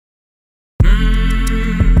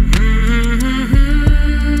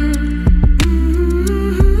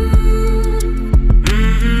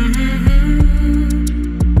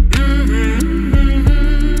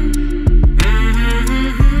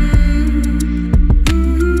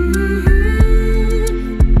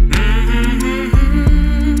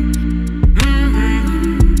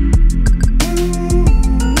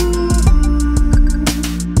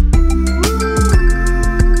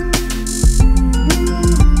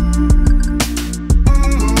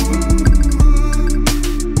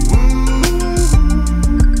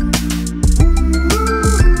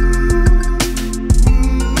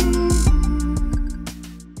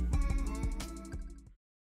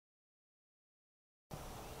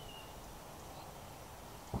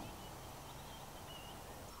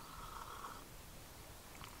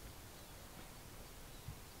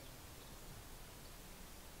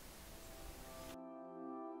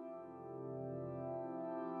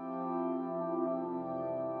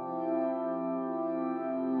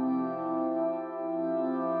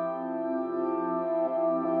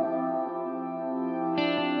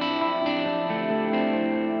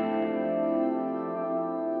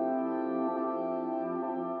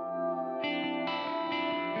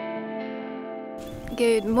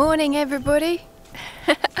Good morning everybody.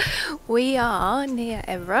 We are near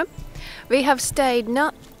Evra. We have stayed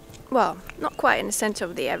not quite in the centre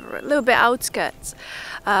of the Evra, a little bit outskirts.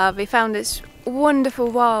 We found this wonderful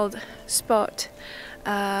wild spot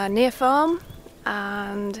near farm,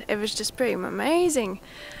 and it was just pretty amazing.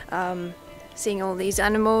 Seeing all these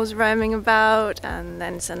animals roaming about, and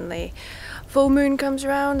then suddenly full moon comes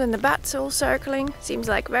around and the bats all circling. Seems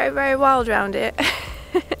like very wild around here.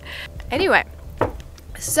 Anyway,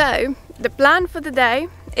 so the plan for the day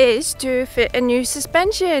is to fit a new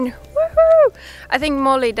suspension. Woohoo! I think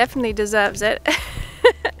Molly definitely deserves it.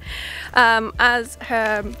 As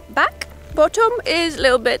her bottom is a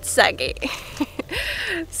little bit saggy.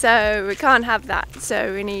 So we can't have that,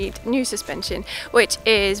 so we need new suspension, which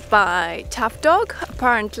is by Tough Dog.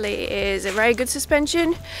 Apparently is a very good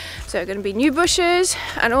suspension. So going to be new bushes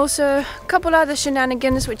and also a couple other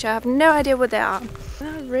shenanigans which I have no idea what they are.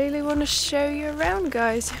 I really want to show you around,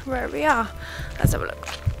 guys, where we are. Let's have a look.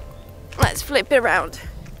 Let's flip it around.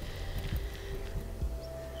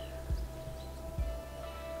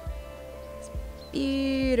 It's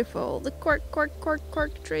beautiful. The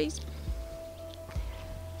cork trees.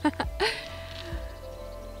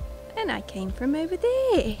 And I came from over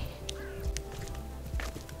there.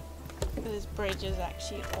 This bridge is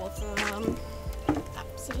actually awesome.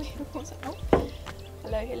 Absolutely awesome. Oh.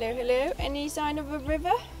 Hello. Any sign of a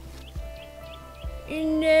river?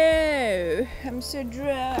 No, I'm so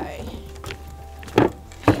dry.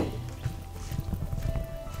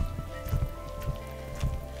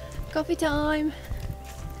 Coffee time.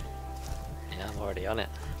 Yeah, I'm already on it.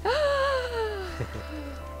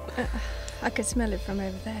 I can smell it from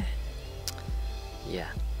over there. Yeah,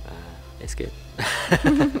 it's good.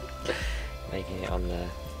 Making it on the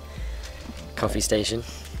coffee station.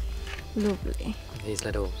 Lovely. These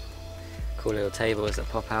cool little tables that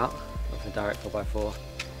pop out with a direct 4x4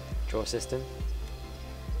 drawer system.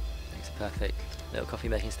 Makes a perfect little coffee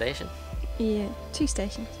making station. Yeah, 2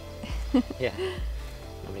 stations. Yeah,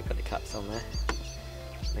 normally put the cups on there.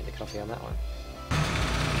 Make the coffee on that one.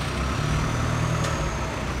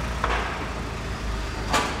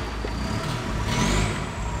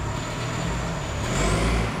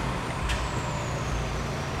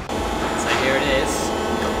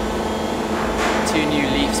 Two new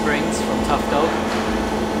leaf springs from Tough Dog,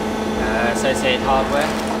 associated hardware,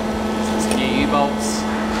 some new U-bolts,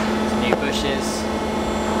 some new bushes,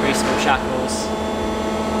 greasable shackles,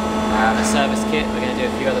 a service kit. We're going to do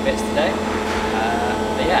a few other bits today,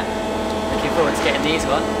 but yeah, looking forward to getting these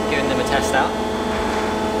on, giving them a test out.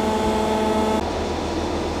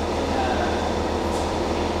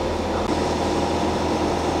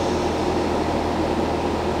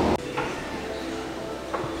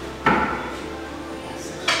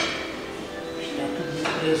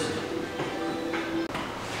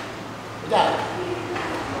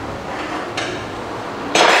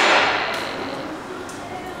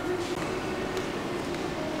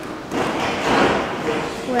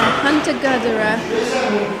 We're hunter-gatherer.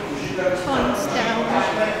 Ponds down.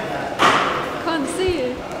 Can't see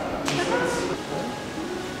it.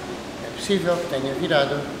 É possível que tenha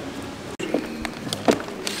virado.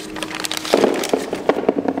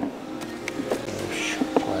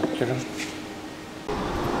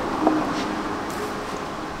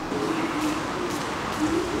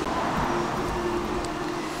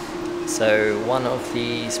 So one of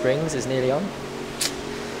the springs is nearly on,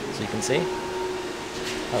 so you can see.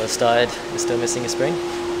 Other side is still missing a spring.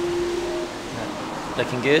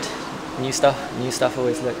 Looking good. New stuff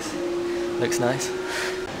always looks nice.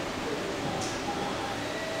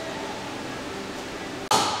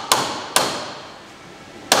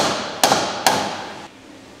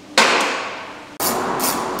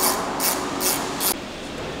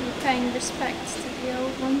 You're paying respects to the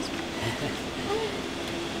old ones.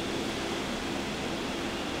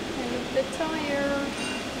 And the tire.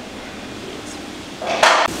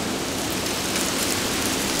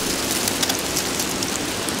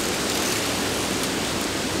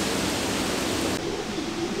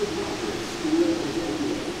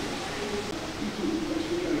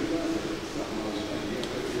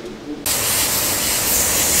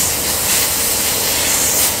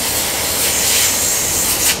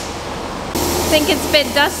 I think it's a bit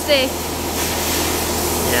dusty.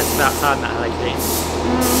 Yeah, it's about time that had clean.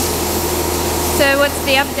 So what's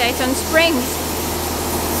the update on springs?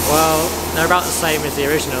 Well, they're about the same as the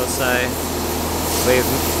original, so we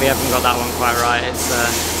haven't got that one quite right. It's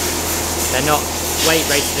they're not weight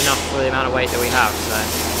rated enough for the amount of weight that we have, so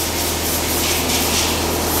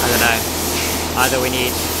I don't know. Either we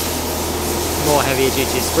need more heavier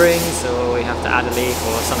duty springs, or we have to add a leaf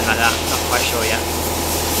or something like that. Not quite sure yet.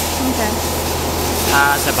 Okay.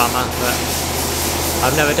 That's a bummer, but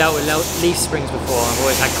I've never dealt with leaf springs before. I've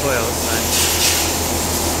always had coils, so.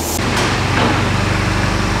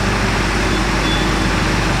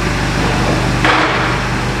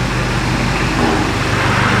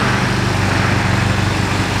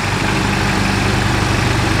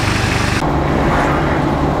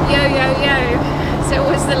 So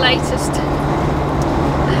what's the latest?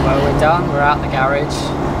 Well, we're done, we're out the garage,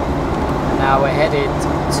 and now we're headed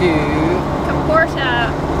to Comporta.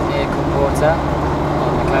 near Comporta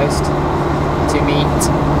on the coast to meet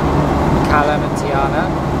Callum and Tiana.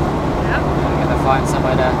 Yeah. We're going to find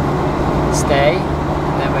somewhere to stay,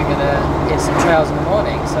 and then we're going to hit some trails in the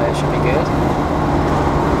morning, so it should be good.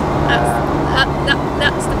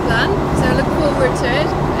 That's the plan, so I look forward to it.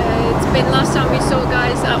 It's been last time we saw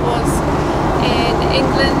guys that was in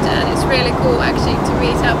England, and it's really cool actually to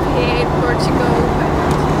meet up here in Portugal.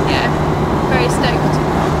 Yeah, very stoked.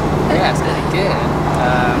 Yeah, it's going to be good.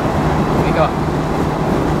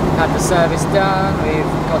 Had the service done, we've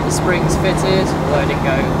got the springs fitted, although it didn't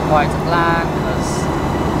go quite to plan because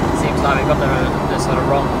it seems like we've got the sort of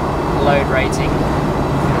wrong load rating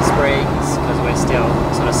for the springs because we're still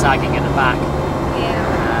sort of sagging at the back. Yeah.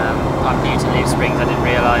 I'm new to leaf springs, I didn't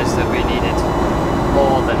realise that we needed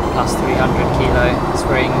more than plus 300 kilo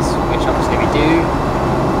springs, which obviously we do,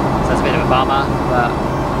 so that's a bit of a bummer, but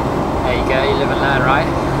there you go, you live and learn, right?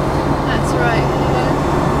 That's right.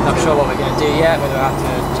 Yeah. Not sure what we're going to do yet, whether we'll have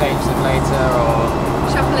to change them later or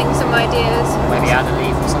Shuffling some ideas. maybe add a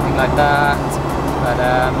leaf or something like that, but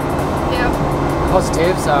Yeah.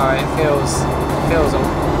 positives are it feels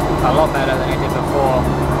a lot better than it did before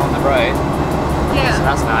on the road, so Yeah.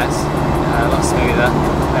 that's nice, a lot smoother,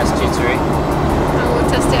 less jittery. And we'll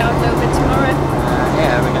test it out a little bit tomorrow.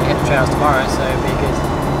 Yeah, we're going to hit the trails tomorrow, so it'll be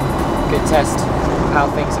a good test of how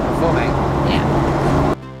things are performing. Yeah.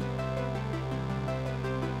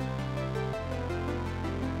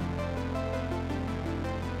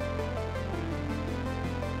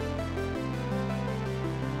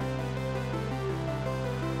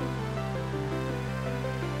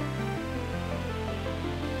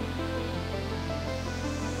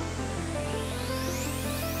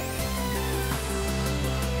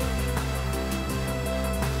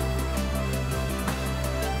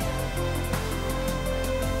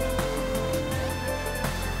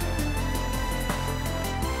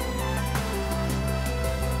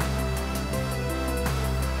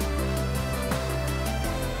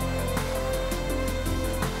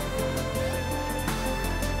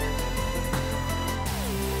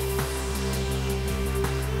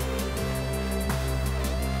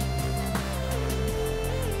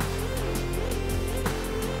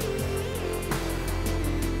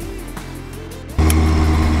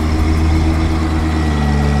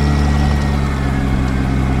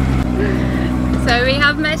 So we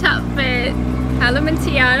have met up with Callum and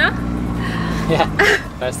Tiana. Yeah,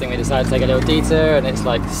 first thing we decided to take a little detour, and it's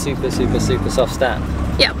like super soft stand.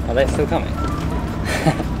 Yep. Are they still coming?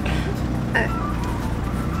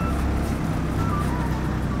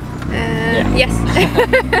 Yeah. Yes.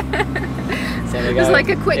 So we It was go- like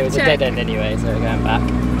a quick It was check. a dead end anyway, so we're going back.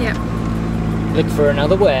 Yep. Look for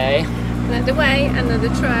another way. Another way, another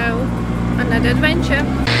trail, another adventure.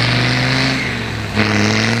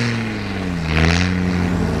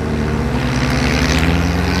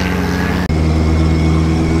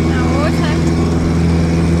 Now water.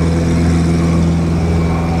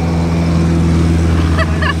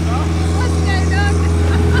 What's going on?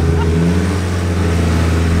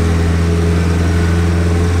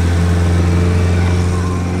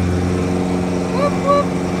 Whoop, whoop.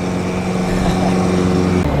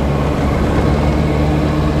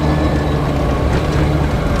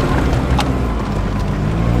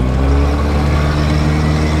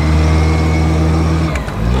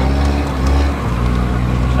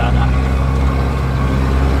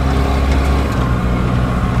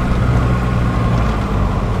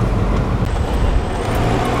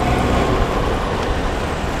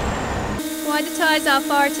 Why the tires are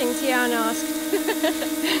farting, Tiana asked.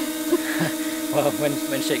 Well,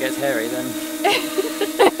 when shit gets hairy, then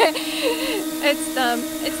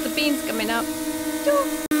It's the beans coming up.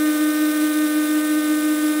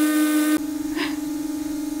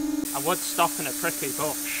 I would stop in a prickly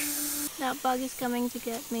bush. That bug is coming to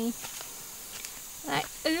get me. Like,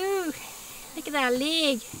 ooh, look at that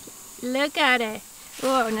leg. Look at it.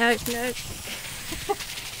 Oh no, no.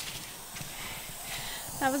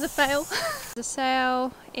 That was a fail. The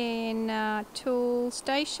sale in Tool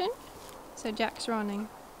Station. So Jack's running.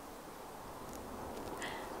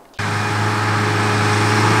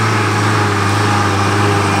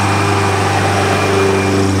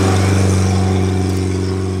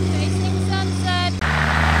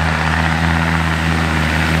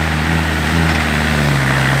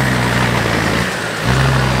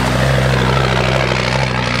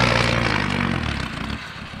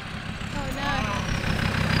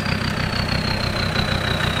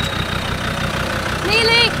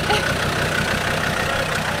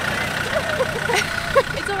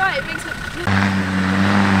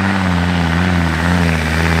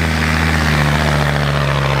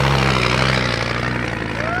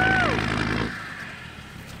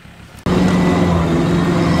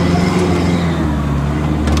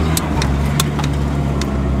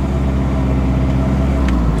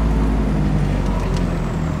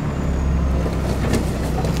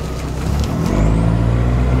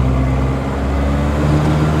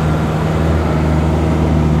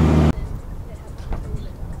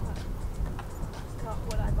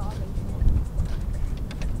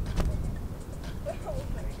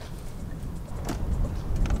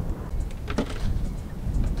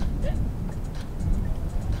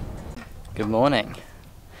 Good morning.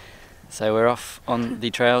 So we're off on the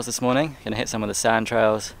trails this morning. Gonna hit some of the sand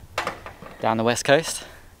trails down the west coast.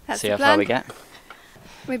 That's see the how plan. far we get.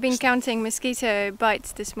 We've been counting mosquito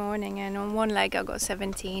bites this morning, and on one leg I got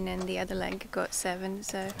 17 and the other leg got 7,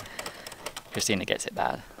 so... Christina gets it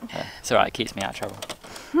bad. It's alright, it keeps me out of trouble.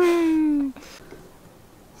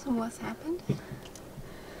 So what's happened? I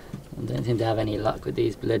don't seem to have any luck with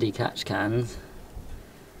these bloody catch cans.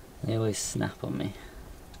 They always snap on me.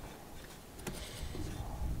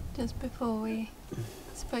 Just before we are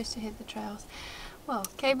supposed to hit the trails. Well,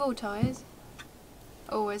 cable ties,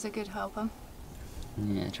 always a good helper.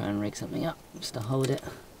 Yeah, try and rig something up just to hold it.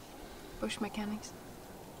 Bush mechanics.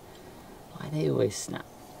 Why they always snap?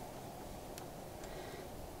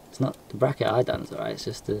 It's not the bracket I done's alright, it's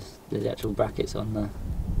just the actual brackets on the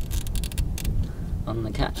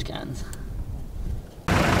catch cans.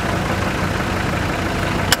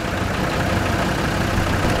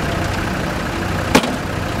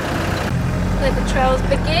 Let the trails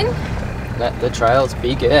begin. Let the trails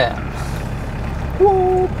begin.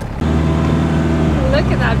 Woo. Look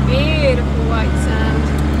at that beautiful white sand.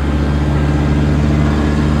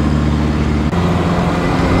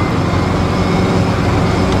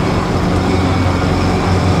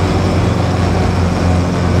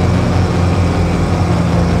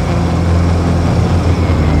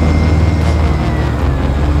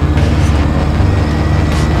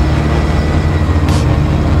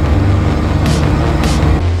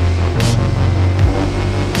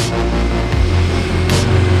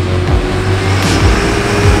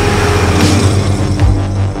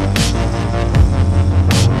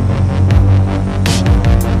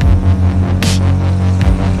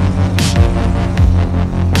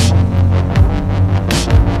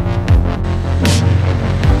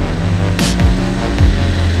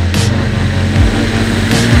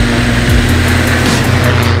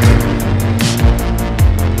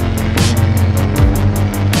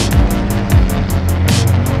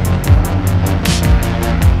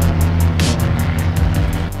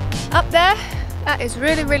 Is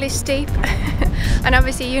really steep and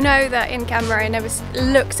obviously you know that in camera it never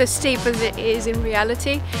looks as steep as it is in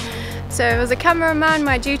reality, so as a cameraman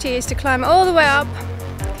my duty is to climb all the way up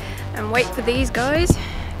and wait for these guys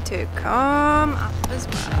to come up as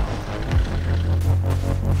well.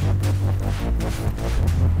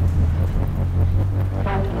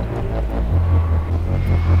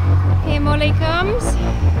 Here Molly comes.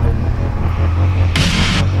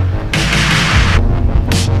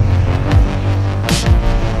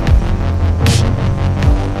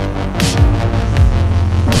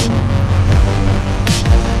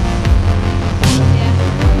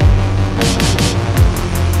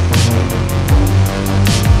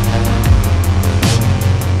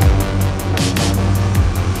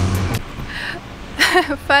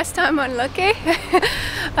 First time unlucky.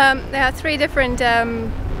 There are 3 different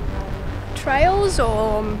trails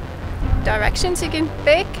or directions you can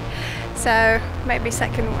pick, so maybe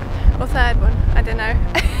second one or third one, I don't know.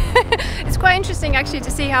 It's quite interesting actually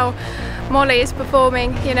to see how Molly is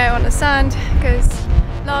performing, you know, on the sand, because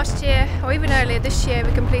last year or even earlier this year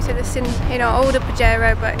we completed this in our older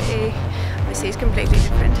Pajero, but obviously it's completely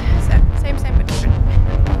different, so same but different.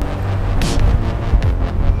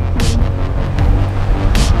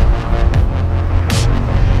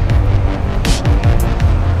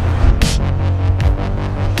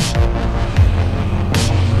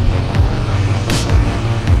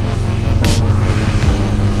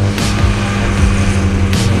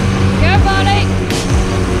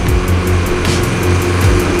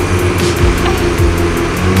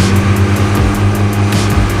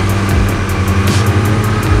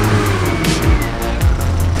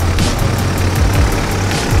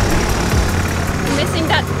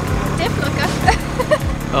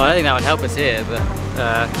 Oh, I think that would help us here, but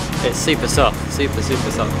it's super soft, super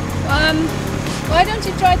soft. Why don't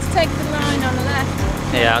you try to take the line on the left?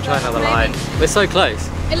 Yeah, I'll try another line. We're so close.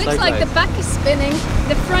 It looks like the back is spinning.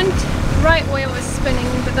 The front right wheel is spinning,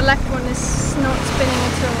 but the left one is not spinning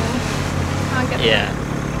at all. get the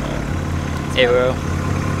Yeah. It will.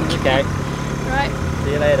 Okay. Right.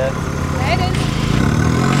 See you later. Later.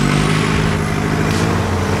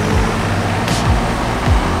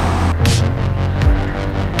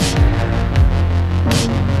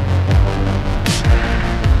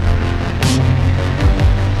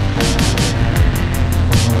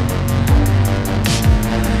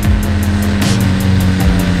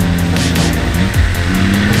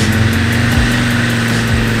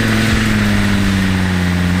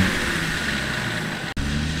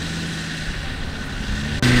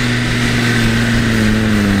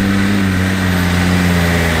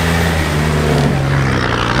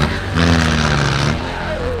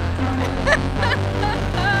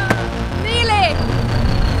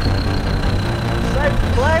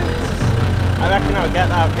 I reckon I'll get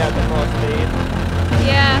that, get the more speed.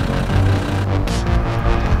 Yeah.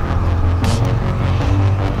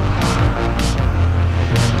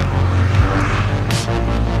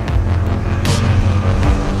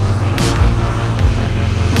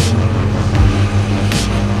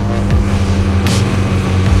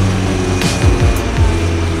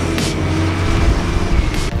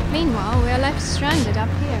 Meanwhile, we are left stranded up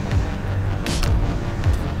here.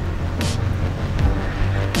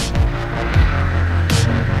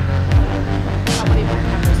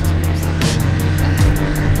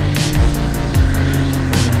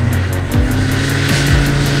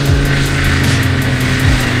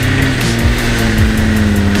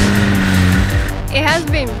 It has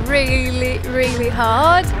been really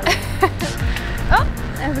hard. Oh,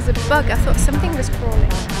 there was a bug. I thought something was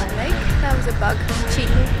crawling on my leg. That was a bug.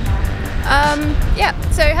 Cheeky. Yeah,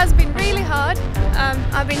 so it has been really hard.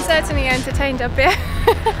 I've been certainly entertained up here.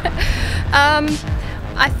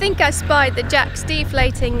 I think I spied the jacks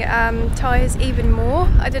deflating tyres even more.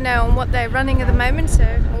 I don't know on what they're running at the moment,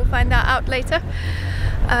 so we'll find that out later.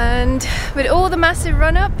 And with all the massive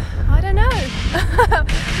run up, I don't know.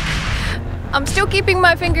 I'm still keeping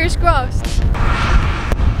my fingers crossed.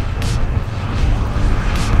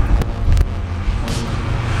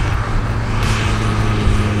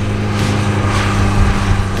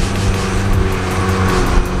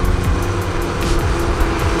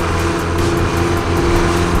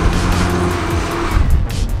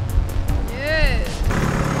 Yeah.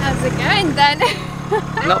 How's it going then?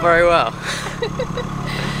 Not very well.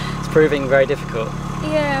 It's proving very difficult.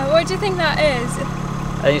 Yeah, what do you think that is?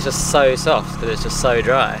 I think it's just so soft because it's just so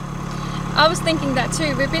dry. I was thinking that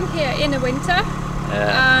too. We've been here in the winter,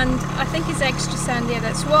 Yeah. and I think it's extra sandy.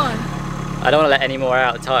 That's one. I don't want to let any more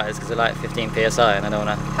out of the tyres because they're like 15 psi and I don't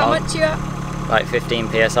want to... How much you are? Like 15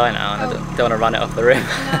 psi now and I don't want to run it off the rim.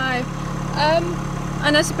 No.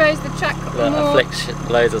 And I suppose the track I more... flick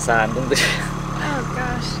loads of sand. Oh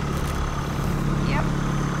gosh. Yep.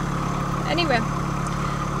 Anyway,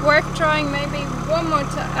 worth trying maybe one more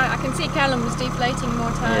time. I can see Callum was deflating more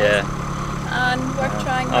times. Yeah. And worth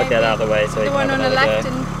trying maybe I'll get out of the way so you the can one have on the another left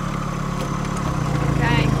go. and...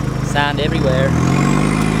 Okay. Sand everywhere.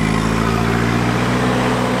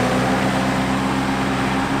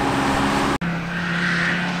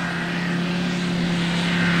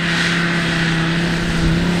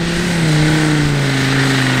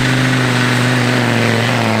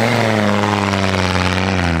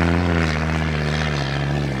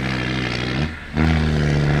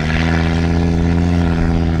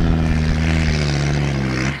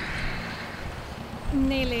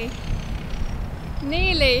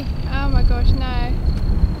 Nearly. Oh my gosh, no.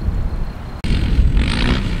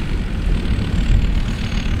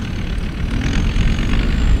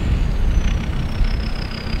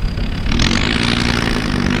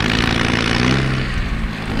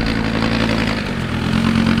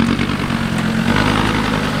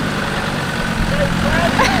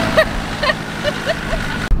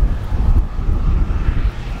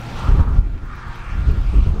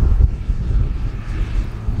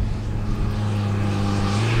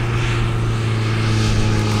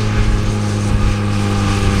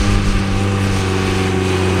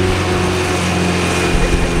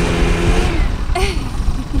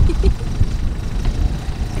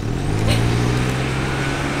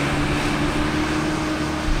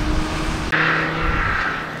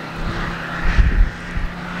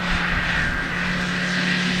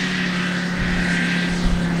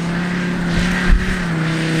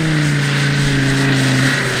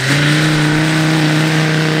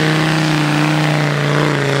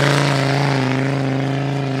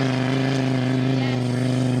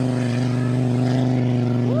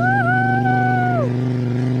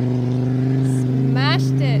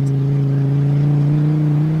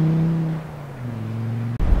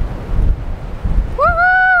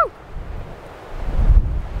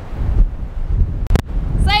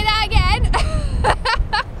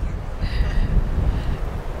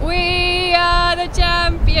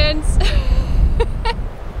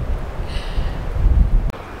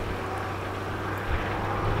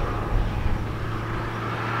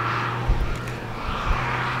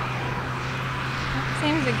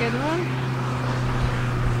 Seems a good one.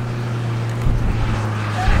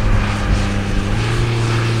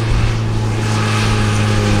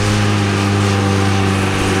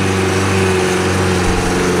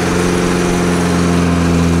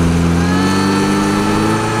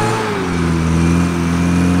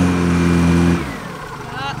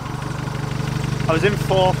 I was in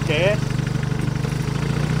 4th gear.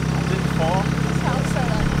 I was in 4th.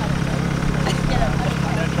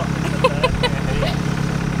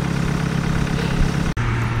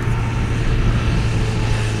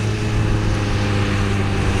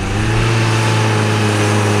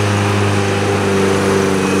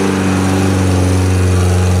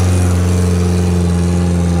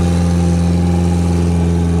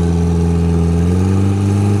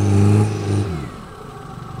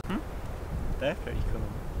 They're pretty cool.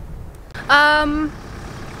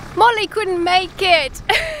 Molly couldn't make it.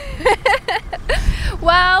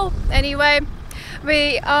 Well, anyway,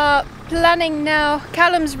 we are planning now.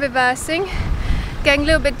 Callum's reversing, getting a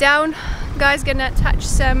little bit down. Guy's gonna attach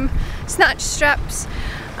some snatch straps,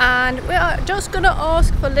 and we are just gonna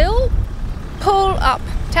ask for a little pull up.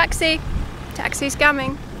 Taxi, taxi's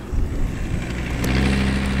coming.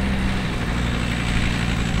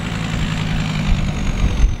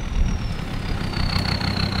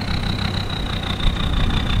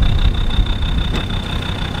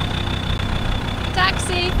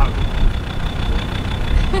 Taxi.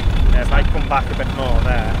 Yeah, if I come back a bit more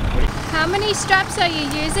there. How many straps are you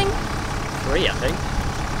using? 3, I think.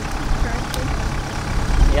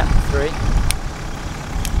 Yeah, 3.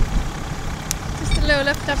 Just a little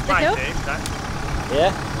lift up the hill.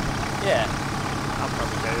 Yeah? Yeah. I'll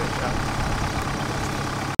probably do it.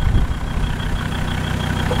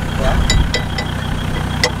 Yeah.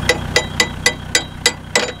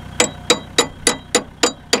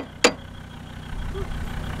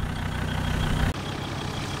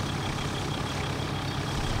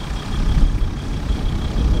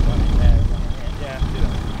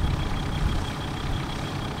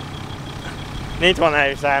 Need one of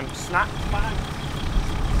those snap bags.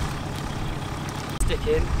 Stick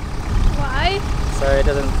in Why? so it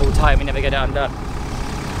doesn't fall tight and we never get it undone.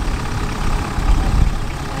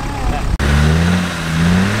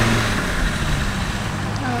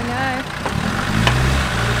 Oh no.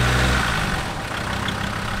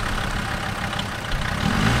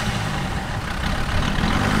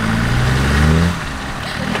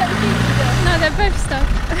 No, they're both stuck.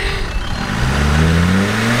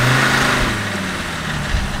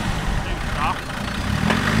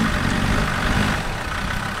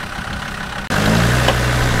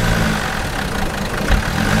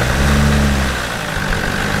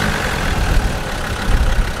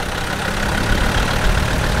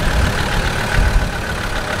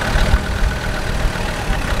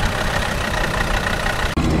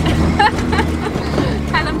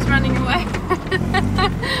 Callum's running away.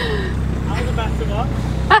 That was a better one.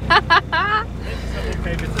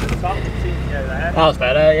 Maybe to the top, see if you go there. That was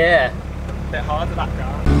better, yeah. A bit harder that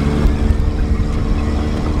guy.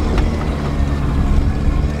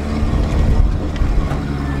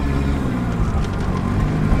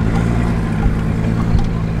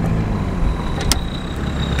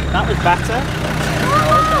 That was better.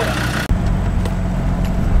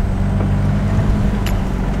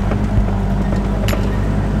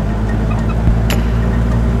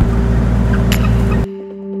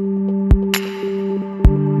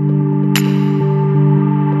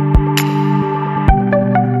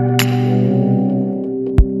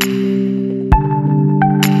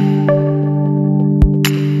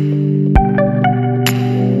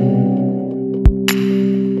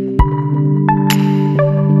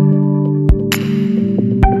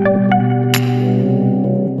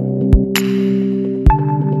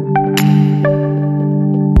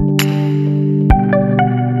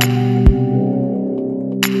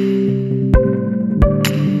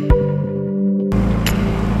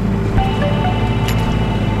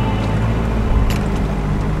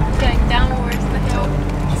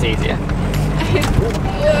 Easier.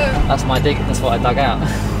 That's my dig. That's what I dug out.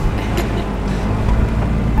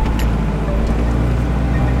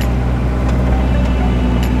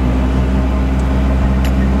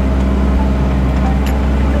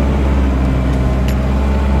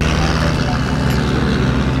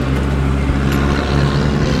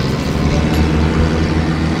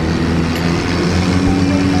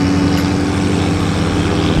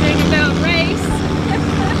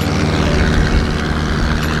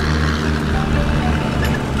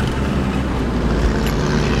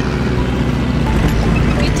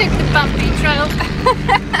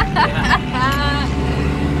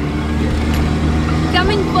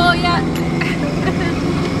 Coming for ya.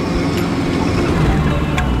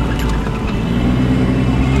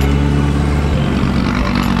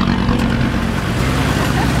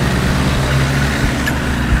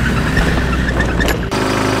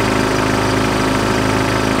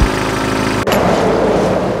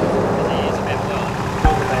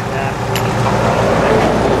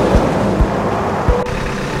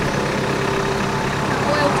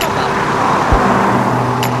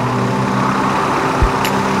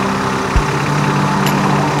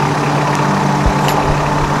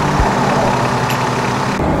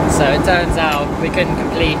 turns out we couldn't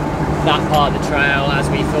complete that part of the trail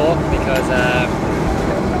as we thought because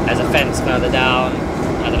there's a fence further down.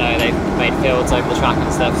 I don't know, they've made fields over the track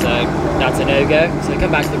and stuff, so that's a no-go. So we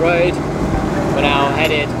come back to the road. We're now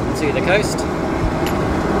headed to the coast.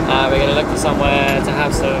 We're going to look for somewhere to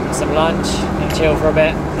have some lunch and chill for a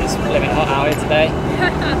bit. It's living hot out here today.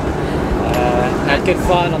 Had good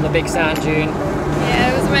fun on the big sand dune.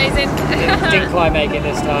 Yeah, it was amazing. Didn't quite make it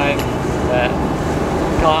this time, but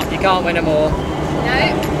you can't win them all. No,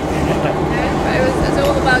 but it was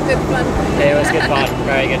all about good fun. It was good fun,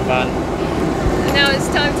 very good fun. Now it's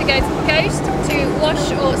time to go to the coast to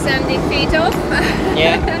wash our sandy feet off.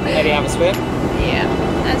 Yeah, maybe have a swim. Yeah,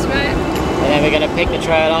 that's right. And then we're going to pick the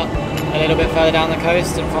trail up a little bit further down the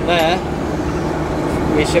coast, and from there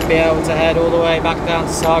we should be able to head all the way back down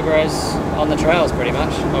to Sagres on the trails pretty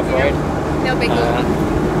much, off-road. That'll be cool.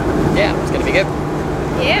 Yeah, it's going to be good.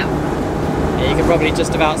 Yeah. You can probably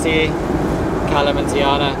just about see Callum and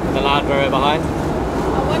Tiana in the Land Rover behind.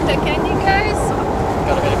 I wonder, can you guys?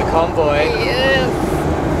 Got a bit of a convoy. Yeah.